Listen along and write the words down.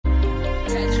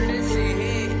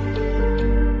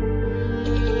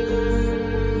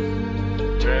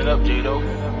Alright,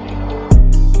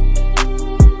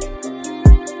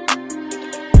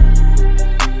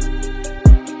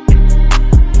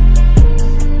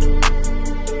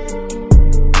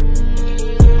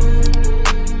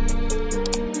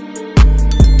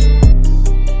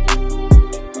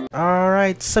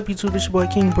 what's up YouTube, it's your boy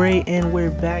King Brae, and we're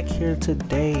back here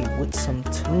today with some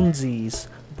Toonzies.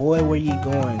 Boy, where you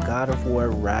going? God of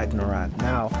War Ragnarok.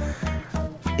 Now,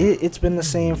 it's been the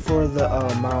same for the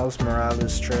Miles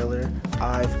Morales trailer.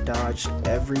 I've dodged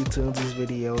every Toonzies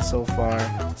video so far,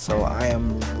 so I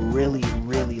am really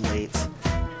late.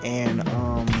 And,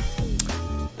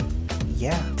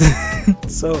 yeah.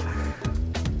 So,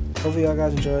 hopefully y'all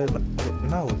guys enjoyed.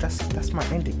 No, that's my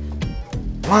ending.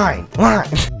 Line.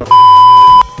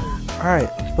 Alright,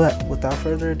 but without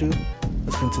further ado,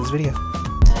 let's get into this video.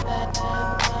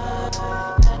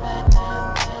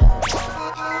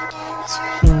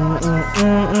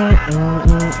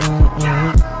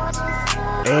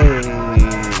 Hey,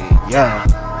 yeah.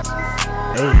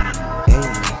 Hey,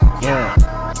 yeah.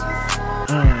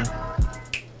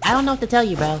 I don't know what to tell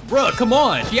you, bro. Bruh, come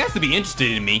on. She has to be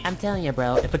interested in me. I'm telling you,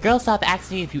 bro. If a girl stopped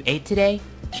asking you if you ate today,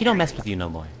 she don't mess with you no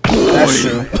more. That's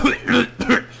true.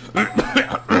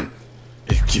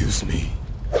 Excuse me.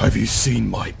 Have you seen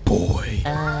my boy?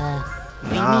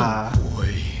 Nah.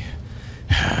 Boy,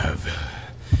 have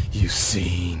you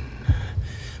seen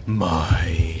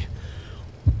my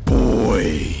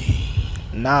boy?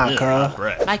 Nah, Carl.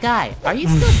 My guy, are you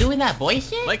still doing that boy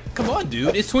shit? Like, come on,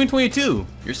 dude. It's 2022.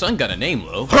 Your son got a name,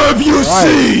 Lo. Have you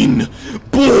seen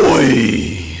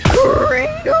boy?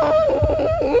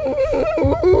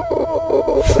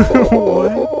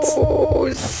 What?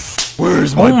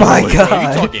 Where's my boy? Oh my god. Bro,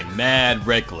 you talking mad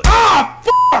reckless. Ah,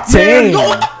 fuck, Dang. man!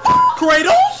 What the fuck,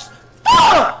 Kratos?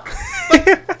 Fuck!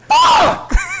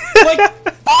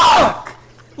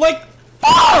 Like,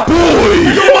 fuck! Boy!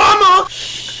 Your mama!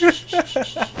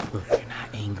 You're not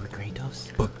angry,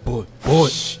 Kratos. But boy.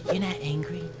 You're not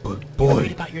angry. But You're boy.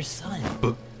 worried about your son.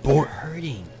 But You're boy.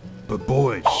 hurting. But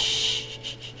boy.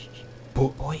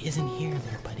 Boy isn't here,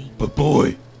 little buddy. But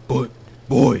boy. Boy.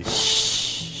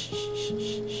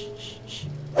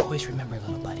 Always remember,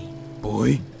 little buddy.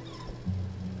 Boy.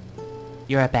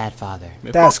 You're a bad father.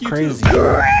 Man, That's fuck you crazy.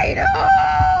 too.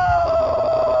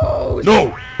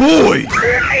 No! Boy!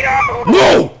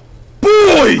 No!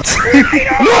 Boy!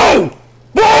 No!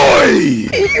 Boy!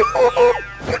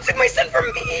 You took my son from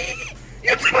me!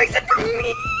 You took my son from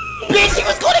me! Bitch, he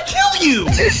was gonna kill you!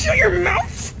 Just shut your mouth,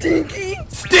 Stinky!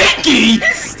 Stinky!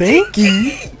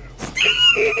 Stinky?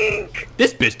 Stink!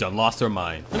 This bitch done lost her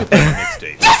mind. Let me play my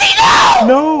mixtape.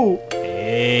 No!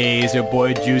 Hey, it's your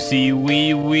boy Juicy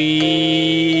Wee Wee.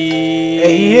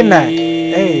 Hey, he in that.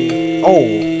 Hey.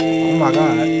 Oh my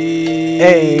god. Hey.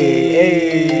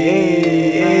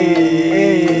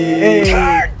 Turn it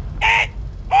off!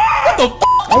 What the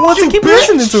fuck? I want to keep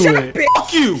listening to Shut it. up, bitch!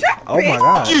 Fuck you! Oh my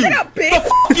god. Shut up, bitch!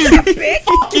 Fuck you! Shut up, bitch!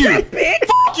 Fuck you! Shut up, bitch!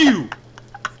 Fuck you!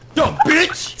 Dumb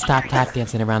bitch! Stop tap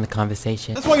dancing around the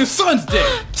conversation. That's why your son's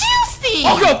dead. Juicy! I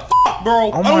don't give a fuck,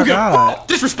 bro. Oh I my don't give a god. fuck.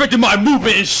 Disrespecting my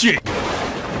movement and shit.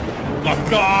 The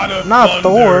god of Not thunder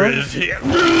Thor. is here.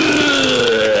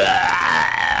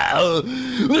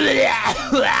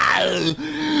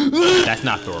 That's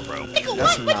not Thor, bro. Nigga,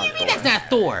 what do you mean that's not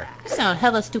Thor? You sound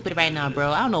hella stupid right now,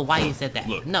 bro. I don't know why you said that.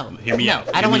 Look, no, hear me no, out.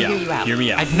 I don't want Hear to me hear you out. Hear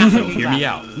me out. I do not want to Hear me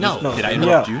out. No. Did I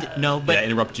interrupt you? No, but... Did I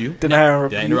interrupt you? Did I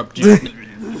interrupt Did I you? interrupt you?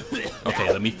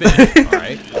 Okay, let me finish.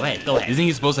 Alright? Go ahead. Isn't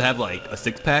he supposed to have like a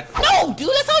six-pack? No, dude,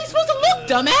 that's how you're supposed to look,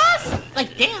 dumbass!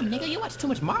 Like, damn, nigga, you watch too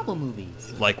much Marvel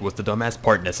movies. Like, was the dumbass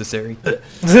part necessary?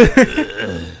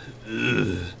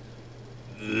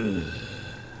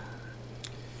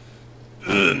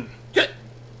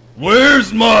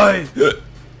 Where's my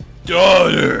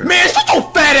daughter? Man, shut your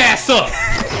fat ass up!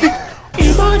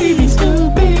 Imani be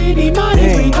stupid, Imani be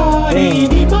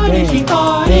retarded, Imani be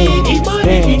retarded,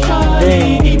 Imani be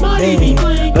retarded, Imani be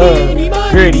blinking,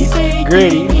 Imani be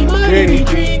faking, Imani be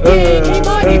drinking,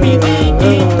 Imani be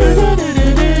thinking.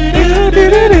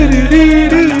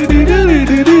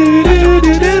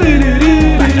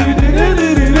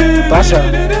 Basha,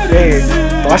 hey,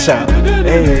 Basha,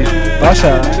 hey,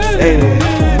 Basha, hey,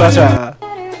 Basha.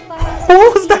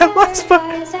 What was that last part?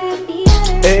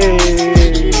 Hey.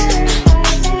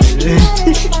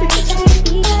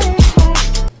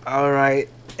 Alright,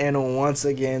 and once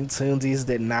again, Toonzies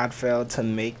did not fail to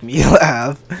make me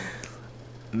laugh.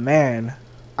 Man,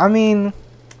 I mean,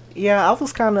 yeah, I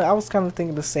was kind of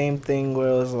thinking the same thing where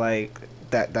it was like,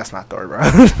 that's not Thor, bro.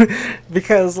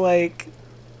 Because, like,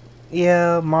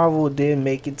 yeah, Marvel did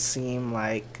make it seem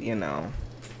like, you know,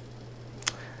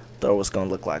 Thor was gonna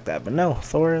look like that, but no,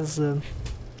 Thor is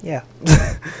yeah.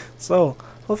 So,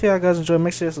 hopefully y'all guys enjoy.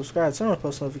 Make sure to subscribe, turn on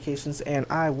post notifications, and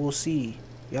I will see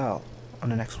y'all on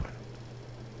the next one.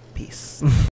 Peace.